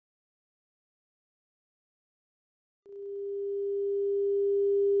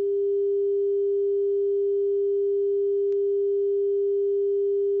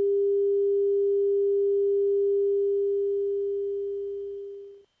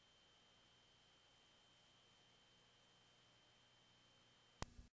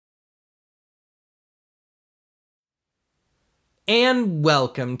And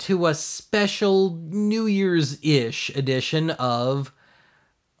welcome to a special New Year's-ish edition of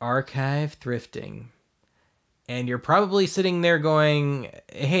Archive Thrifting. And you're probably sitting there going,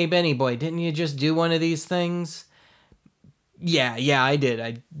 hey, Benny boy, didn't you just do one of these things? Yeah, I did.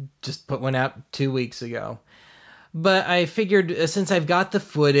 I just put one out 2 weeks ago. But I figured since I've got the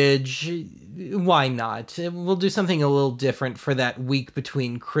footage, why not? We'll do something a little different for that week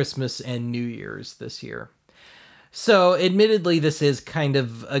between Christmas and New Year's this year. So, admittedly, this is kind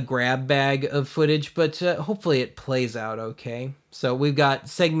of a grab bag of footage, but hopefully it plays out okay. So, we've got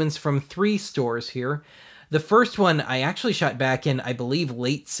segments from 3 stores here. The first one I actually shot back in, I believe,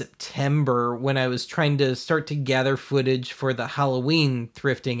 late September when I was trying to start to gather footage for the Halloween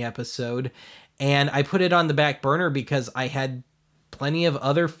thrifting episode. And I put it on the back burner because I had plenty of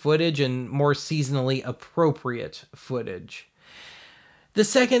other footage and more seasonally appropriate footage. The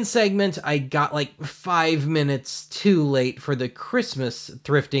second segment, I got like 5 minutes too late for the Christmas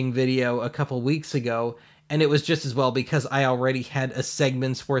thrifting video a couple weeks ago, and it was just as well because I already had a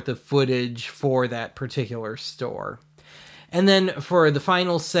segment's worth of footage for that particular store. And then for the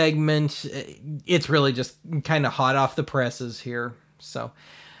final segment, it's really just kind of hot off the presses here. So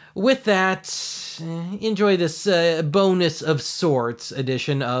with that, enjoy this bonus of sorts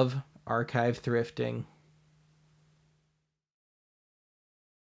edition of Archive Thrifting.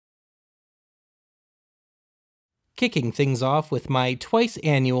 Kicking things off with my twice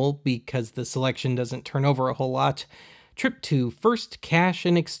annual, because the selection doesn't turn over a whole lot, trip to First Cash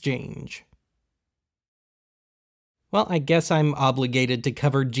and Exchange. Well, I guess I'm obligated to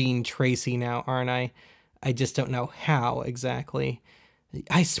cover Gene Tracy now, aren't I? I just don't know how exactly.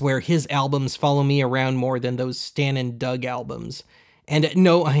 I swear his albums follow me around more than those Stan and Doug albums. And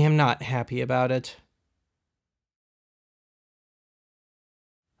no, I am not happy about it.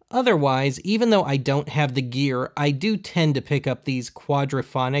 Otherwise, even though I don't have the gear, I do tend to pick up these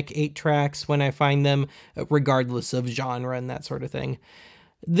quadraphonic 8-tracks when I find them, regardless of genre and that sort of thing.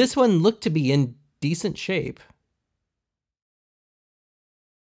 This one looked to be in decent shape.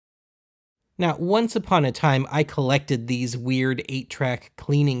 Now, once upon a time, I collected these weird 8-track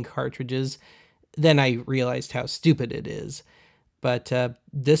cleaning cartridges. Then I realized how stupid it is. But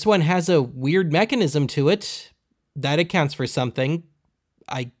this one has a weird mechanism to it. That accounts for something,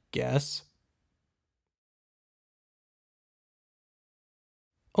 I guess.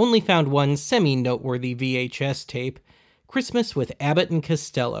 Only found one semi-noteworthy VHS tape, Christmas with Abbott and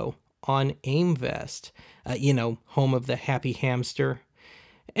Costello, on AimVest. Home of the Happy Hamster.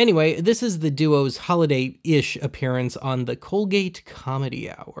 Anyway, this is the duo's holiday-ish appearance on the Colgate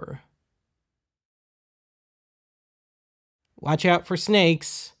Comedy Hour. Watch out for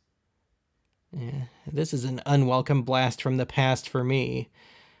snakes. This is an unwelcome blast from the past for me.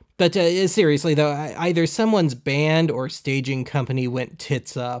 But seriously, though, either someone's band or staging company went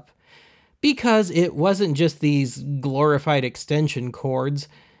tits up. Because it wasn't just these glorified extension cords,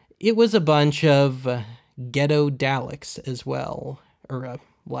 it was a bunch of ghetto Daleks as well. Or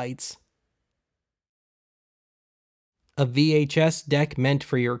lights. A VHS deck meant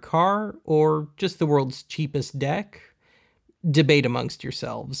for your car, or just the world's cheapest deck? Debate amongst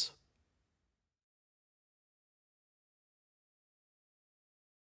yourselves.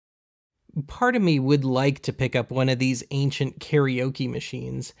 Part of me would like to pick up one of these ancient karaoke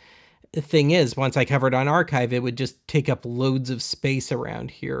machines. The thing is, once I covered on Archive, it would just take up loads of space around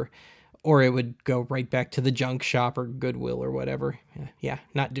here. Or it would go right back to the junk shop or Goodwill or whatever. Yeah,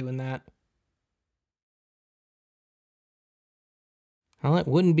 not doing that. Well, it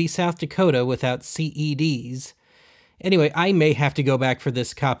wouldn't be South Dakota without CEDs. Anyway, I may have to go back for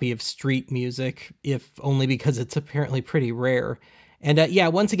this copy of Street Music, if only because it's apparently pretty rare. And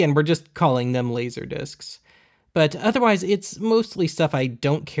once again, we're just calling them Laserdiscs. But otherwise, it's mostly stuff I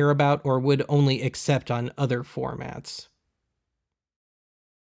don't care about or would only accept on other formats.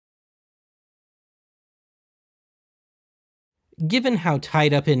 Given how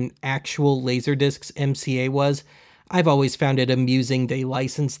tied up in actual Laserdiscs MCA was, I've always found it amusing they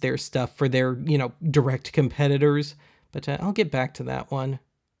license their stuff for their, direct competitors. But I'll get back to that one.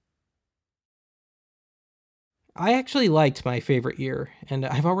 I actually liked My Favorite Year, and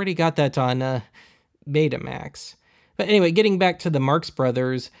I've already got that on Betamax. But anyway, getting back to the Marx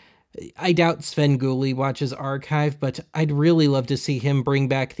Brothers, I doubt Sven Gulli watches Archive, but I'd really love to see him bring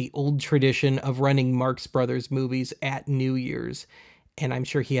back the old tradition of running Marx Brothers movies at New Year's, and I'm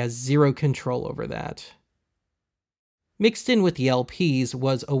sure he has zero control over that. Mixed in with the LPs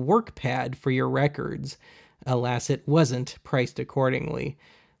was a work pad for your records. Alas, it wasn't priced accordingly.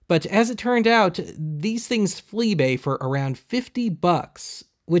 But as it turned out, these things fleabay for around $50,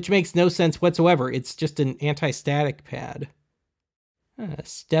 which makes no sense whatsoever. It's just an anti-static pad. A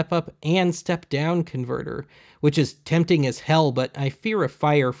step up and step down converter, which is tempting as hell, but I fear a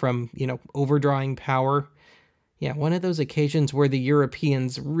fire from, overdrawing power. Yeah, one of those occasions where the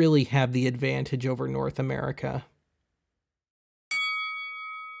Europeans really have the advantage over North America.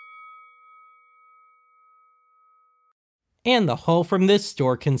 And the haul from this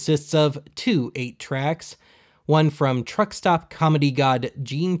store consists of 2 8-tracks, one from truck stop comedy god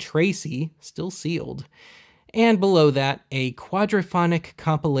Gene Tracy, still sealed, and below that, a quadraphonic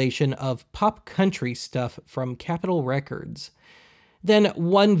compilation of pop country stuff from Capitol Records. Then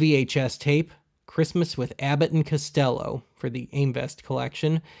 1 VHS tape, Christmas with Abbott and Costello, for the Aimvest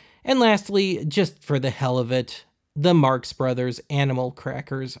collection. And lastly, just for the hell of it, the Marx Brothers Animal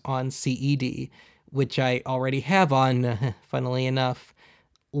Crackers on CED, which I already have on, funnily enough,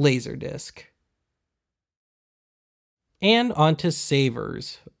 Laserdisc. And onto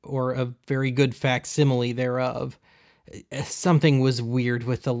Savers, or a very good facsimile thereof. Something was weird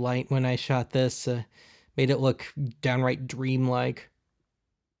with the light when I shot this, made it look downright dreamlike.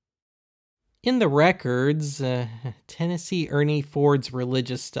 In the records, Tennessee Ernie Ford's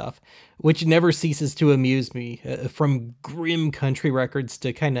religious stuff, which never ceases to amuse me, from grim country records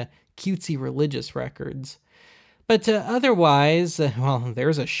to kind of cutesy religious records. But otherwise, well,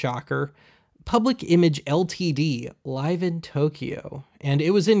 there's a shocker. Public Image Ltd. Live in Tokyo, and it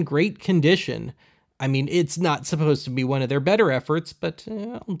was in great condition. I mean, it's not supposed to be one of their better efforts, but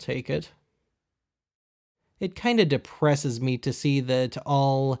I'll take it. It kind of depresses me to see that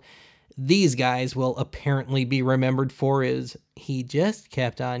all these guys will apparently be remembered for is he just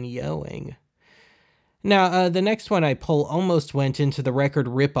kept on yoing. Now, the next one I pull almost went into the record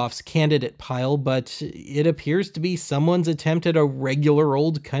ripoffs candidate pile, but it appears to be someone's attempt at a regular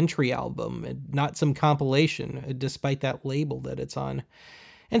old country album, not some compilation, despite that label that it's on.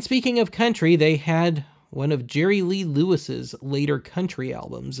 And speaking of country, they had one of Jerry Lee Lewis's later country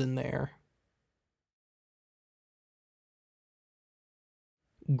albums in there.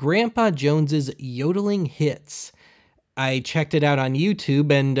 Grandpa Jones's Yodeling Hits. I checked it out on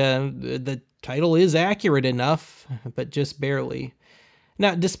YouTube, and the title is accurate enough, but just barely.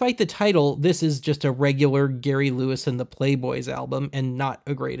 Now, despite the title, this is just a regular Gary Lewis and the Playboys album, and not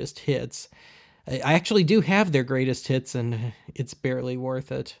a greatest hits. I actually do have their greatest hits, and it's barely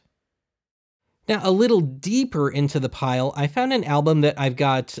worth it. Now, a little deeper into the pile, I found an album that I've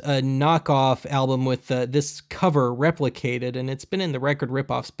got a knockoff album with this cover replicated, and it's been in the record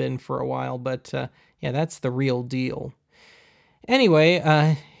ripoffs bin for a while, but yeah, that's the real deal.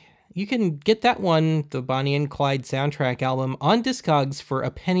 Anyway, you can get that one, the Bonnie and Clyde soundtrack album, on Discogs for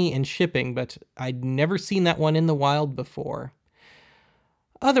a penny and shipping, but I'd never seen that one in the wild before.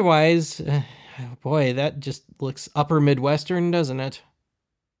 Otherwise, boy, that just looks upper Midwestern, doesn't it?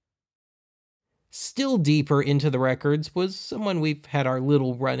 Still deeper into the records was someone we've had our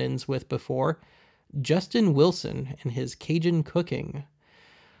little run-ins with before, Justin Wilson and his Cajun cooking.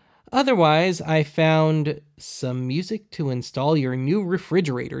 Otherwise, I found some music to install your new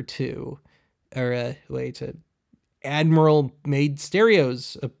refrigerator to. Admiral made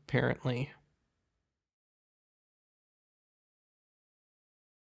stereos, apparently.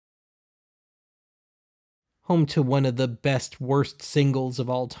 Home to one of the best worst singles of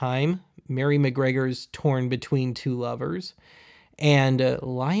all time, Mary McGregor's Torn Between Two Lovers, and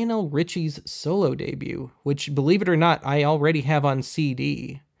Lionel Richie's solo debut, which, believe it or not, I already have on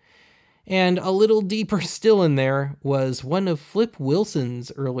CD. And a little deeper still in there was one of Flip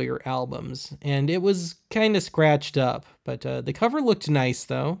Wilson's earlier albums, and it was kind of scratched up, but the cover looked nice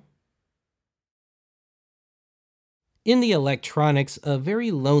though. In the electronics, a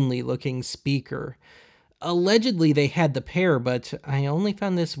very lonely looking speaker. Allegedly they had the pair, but I only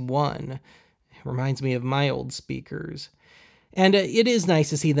found this one. It reminds me of my old speakers. And it is nice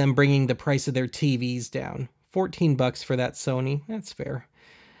to see them bringing the price of their TVs down. $14 for that Sony, that's fair.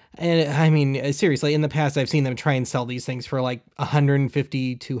 And I mean, seriously, in the past I've seen them try and sell these things for like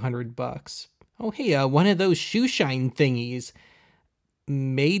 $150, $200. Oh hey, one of those shoe shine thingies.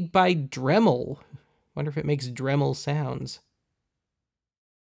 Made by Dremel. Wonder if it makes Dremel sounds.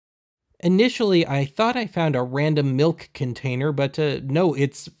 Initially, I thought I found a random milk container, but no,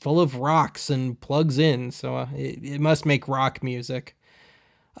 it's full of rocks and plugs in, so it must make rock music.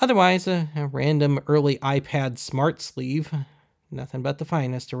 Otherwise, a random early iPad smart sleeve. Nothing but the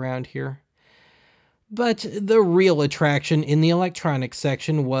finest around here. But the real attraction in the electronics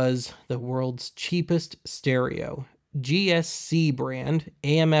section was the world's cheapest stereo. GSC brand,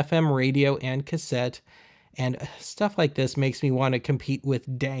 AM/FM radio and cassette. And stuff like this makes me want to compete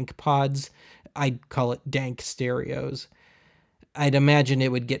with dank pods. I'd call it dank stereos. I'd imagine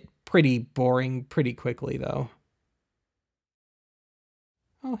it would get pretty boring pretty quickly, though.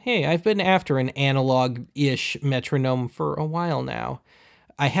 Oh, hey, I've been after an analog-ish metronome for a while now.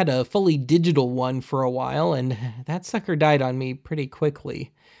 I had a fully digital one for a while, and that sucker died on me pretty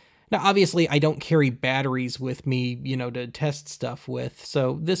quickly. Now, obviously, I don't carry batteries with me, to test stuff with,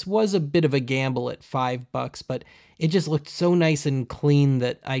 so this was a bit of a gamble at $5, but it just looked so nice and clean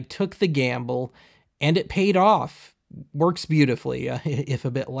that I took the gamble, and it paid off. Works beautifully, if a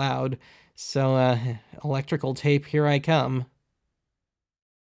bit loud. So, electrical tape, here I come.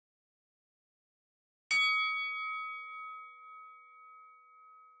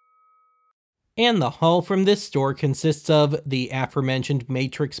 And the hull from this store consists of the aforementioned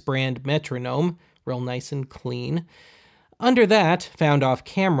Matrix brand metronome, real nice and clean. Under that, found off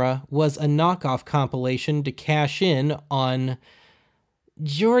camera, was a knockoff compilation to cash in on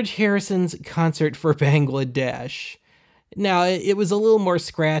George Harrison's Concert for Bangladesh. Now, it was a little more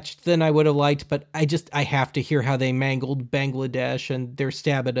scratched than I would have liked, but I have to hear how they mangled Bangladesh and their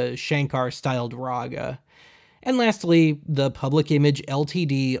stab at a Shankar-styled raga. And lastly, the Public Image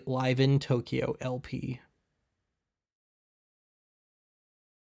Ltd. Live in Tokyo LP.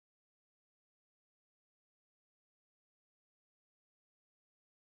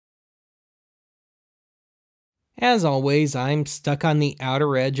 As always, I'm stuck on the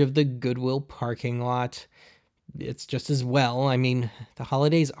outer edge of the Goodwill parking lot. It's just as well. I mean, the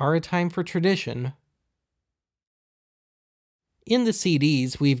holidays are a time for tradition. In the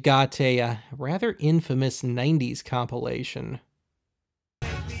CDs, we've got a rather infamous 90s compilation.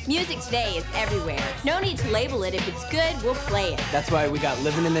 Music today is everywhere. No need to label it. If it's good, we'll play it. That's why we got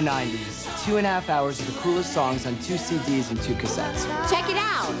Living in the 90s. 2.5 hours of the coolest songs on 2 CDs and 2 cassettes. Check it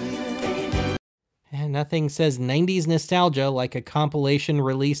out. And nothing says 90s nostalgia like a compilation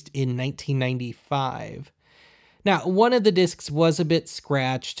released in 1995. Now, one of the discs was a bit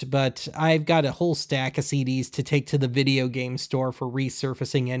scratched, but I've got a whole stack of CDs to take to the video game store for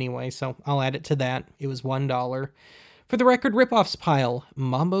resurfacing anyway, so I'll add it to that. It was $1. For the record ripoffs pile,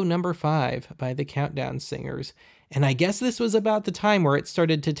 Mambo No. 5 by the Countdown Singers. And I guess this was about the time where it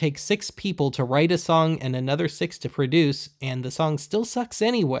started to take 6 people to write a song and another 6 to produce, and the song still sucks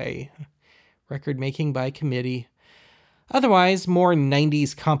anyway. Record making by committee. Otherwise, more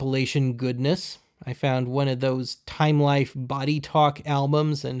 90s compilation goodness. I found one of those Time Life Body Talk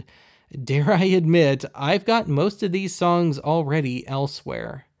albums, and dare I admit, I've got most of these songs already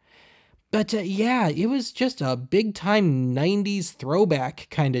elsewhere. But yeah, it was just a big-time 90s throwback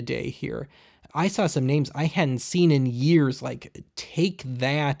kind of day here. I saw some names I hadn't seen in years, like Take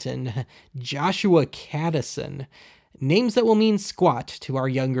That and Joshua Caddison. Names that will mean squat to our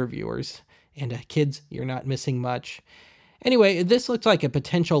younger viewers. And kids, you're not missing much. Anyway, this looks like a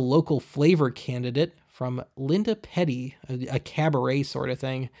potential local flavor candidate from Linda Petty, a cabaret sort of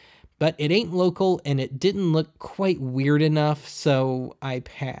thing. But it ain't local, and it didn't look quite weird enough, so I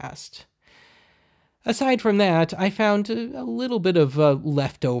passed. Aside from that, I found a little bit of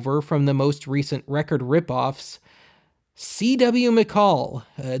leftover from the most recent record ripoffs. C.W. McCall,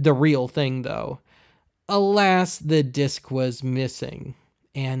 the real thing though. Alas, the disc was missing.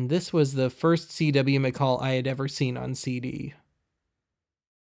 And this was the first C.W. McCall I had ever seen on CD.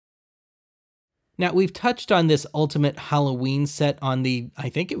 Now, we've touched on this Ultimate Halloween set on the, I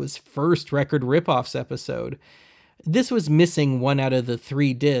think it was first Record Ripoffs episode. This was missing 1 out of the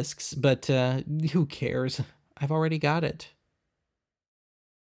 3 discs, but who cares? I've already got it.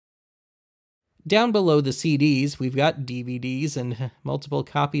 Down below the CDs, we've got DVDs and multiple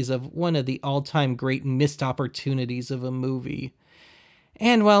copies of one of the all-time great missed opportunities of a movie.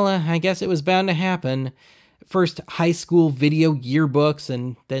 And, well, I guess it was bound to happen. First high school video yearbooks,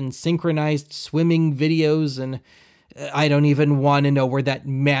 and then synchronized swimming videos, and I don't even want to know where that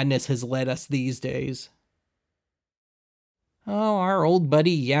madness has led us these days. Oh, our old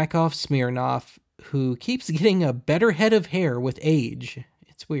buddy Yakov Smirnoff, who keeps getting a better head of hair with age.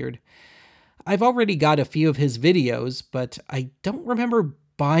 It's weird. I've already got a few of his videos, but I don't remember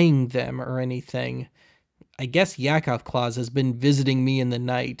buying them or anything. I guess Yakov Claus has been visiting me in the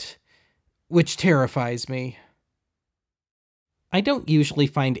night, which terrifies me. I don't usually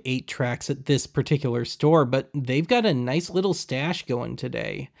find 8-tracks at this particular store, but they've got a nice little stash going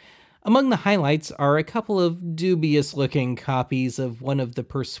today. Among the highlights are a couple of dubious-looking copies of one of the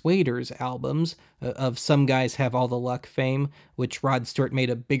Persuaders albums, of Some Guys Have All the Luck fame, which Rod Stewart made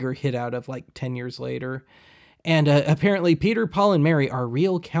a bigger hit out of like 10 years later. And apparently Peter, Paul, and Mary are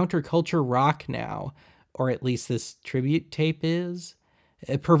real counterculture rock now. Or at least this tribute tape is.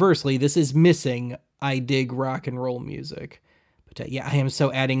 Perversely, this is missing I Dig Rock and Roll Music. But yeah, I am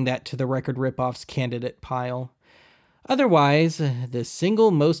so adding that to the record ripoffs candidate pile. Otherwise, the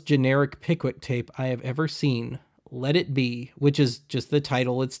single most generic Pickwick tape I have ever seen, Let It Be, which is just the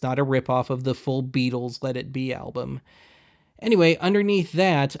title. It's not a ripoff of the full Beatles Let It Be album. Anyway, underneath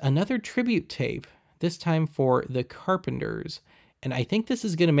that, another tribute tape, this time for the Carpenters. And I think this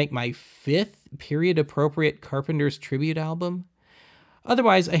is going to make my 5th period-appropriate Carpenters tribute album.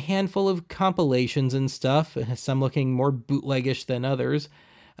 Otherwise, a handful of compilations and stuff, some looking more bootleggish than others,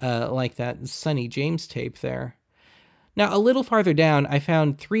 like that Sonny James tape there. Now, a little farther down, I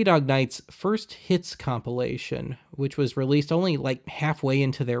found Three Dog Night's First Hits compilation, which was released only like halfway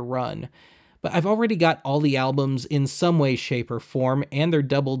into their run. But I've already got all the albums in some way, shape, or form, and their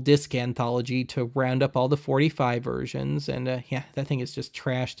double disc anthology to round up all the 45 versions, and yeah, that thing is just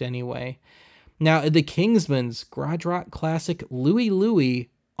trashed anyway. Now, the Kingsmen's garage rock classic Louie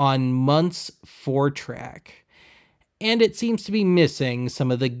Louie on Month's 4-track. And it seems to be missing some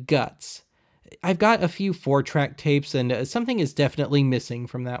of the guts. I've got a few 4-track tapes, and something is definitely missing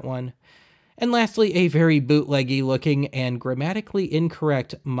from that one. And lastly, a very bootleggy looking and grammatically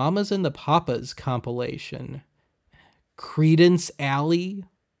incorrect Mamas and the Papas compilation. Credence Alley?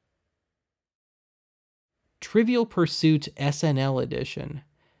 Trivial Pursuit SNL edition.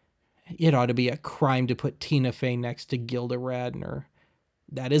 It ought to be a crime to put Tina Fey next to Gilda Radner.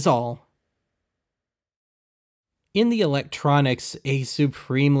 That is all. In the electronics, a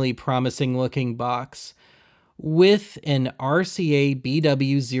supremely promising looking box with an RCA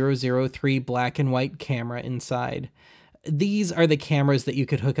BW003 black and white camera inside. These are the cameras that you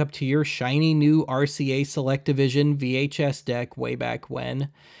could hook up to your shiny new RCA Selectavision VHS deck way back when.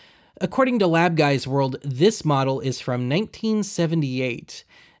 According to Lab Guy's World, this model is from 1978.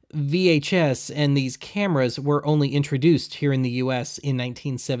 VHS and these cameras were only introduced here in the US in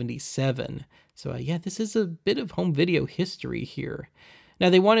 1977. So yeah, this is a bit of home video history here. Now,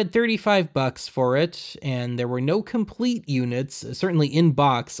 they wanted $35 for it, and there were no complete units, certainly in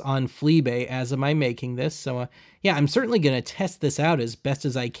box, on Fleabay as of my making this. So yeah, I'm certainly going to test this out as best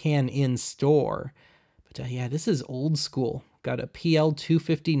as I can in store. But yeah, this is old school. Got a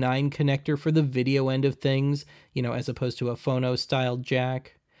PL259 connector for the video end of things, you know, as opposed to a phono-style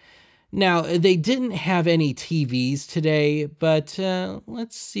jack. Now, they didn't have any TVs today, but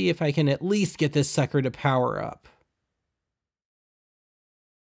let's see if I can at least get this sucker to power up.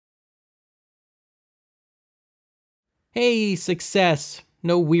 Hey, success!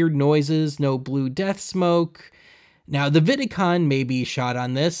 No weird noises, no blue death smoke. Now, the Vidicon may be shot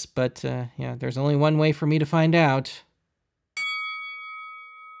on this, but yeah, there's only one way for me to find out.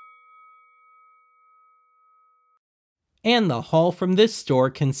 And the haul from this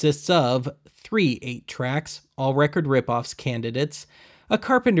store consists of 3 8-tracks, all record ripoffs candidates, a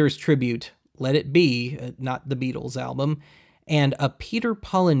Carpenter's tribute, Let It Be, not the Beatles album, and a Peter,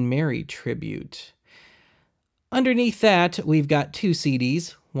 Paul and Mary tribute. Underneath that, we've got 2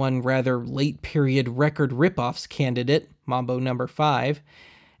 CDs, one rather late period record ripoffs candidate, Mambo No. 5,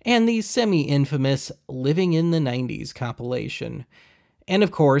 and the semi-infamous Living in the 90s compilation. And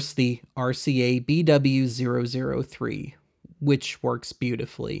of course, the RCA BW003, which works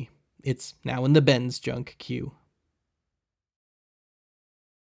beautifully. It's now in the Ben's junk queue.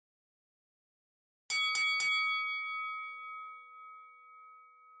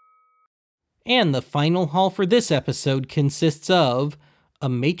 And the final haul for this episode consists of a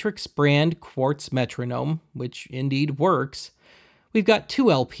Matrix brand quartz metronome, which indeed works. We've got 2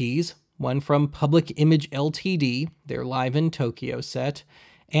 LPs, one from Public Image Ltd, their Live in Tokyo set,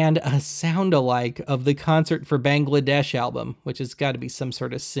 and a sound-alike of the Concert for Bangladesh album, which has got to be some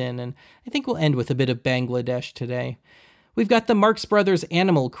sort of sin, and I think we'll end with a bit of Bangladesh today. We've got the Marx Brothers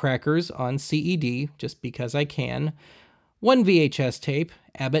Animal Crackers on CED, just because I can, 1 VHS tape,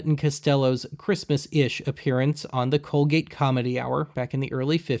 Abbott and Costello's Christmas-ish appearance on the Colgate Comedy Hour back in the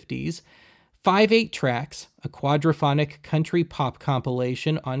early 50s, 5 8-tracks, a quadraphonic country pop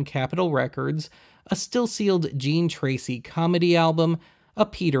compilation on Capitol Records, a still-sealed Gene Tracy comedy album, a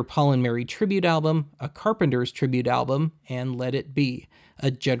Peter, Paul and Mary tribute album, a Carpenter's tribute album, and Let It Be, a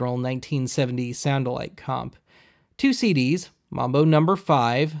general 1970s sound-alike comp. 2 CDs, Mambo No.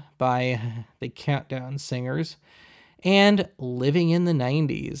 5 by the Countdown Singers, and Living in the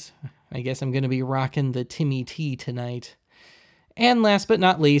 90s. I guess I'm going to be rocking the Timmy T tonight. And last but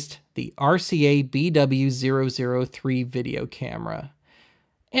not least, the RCA BW003 video camera.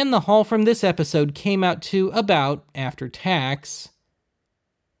 And the haul from this episode came out to about, after tax,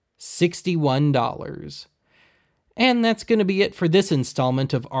 $61. And that's going to be it for this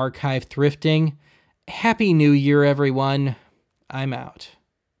installment of Archive Thrifting. Happy New Year, everyone. I'm out.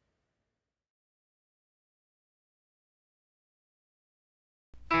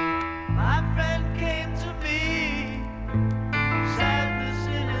 My friend came to me, sadness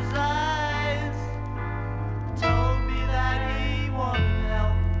in his eyes, told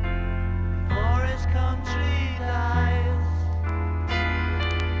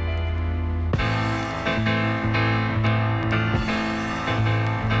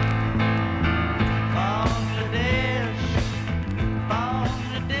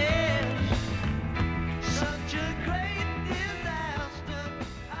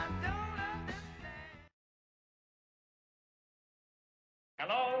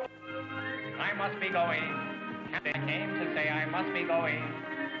Hello? I must be going. They came to say I must be going.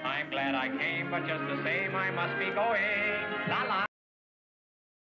 I'm glad I came, but just the same I must be going. La la.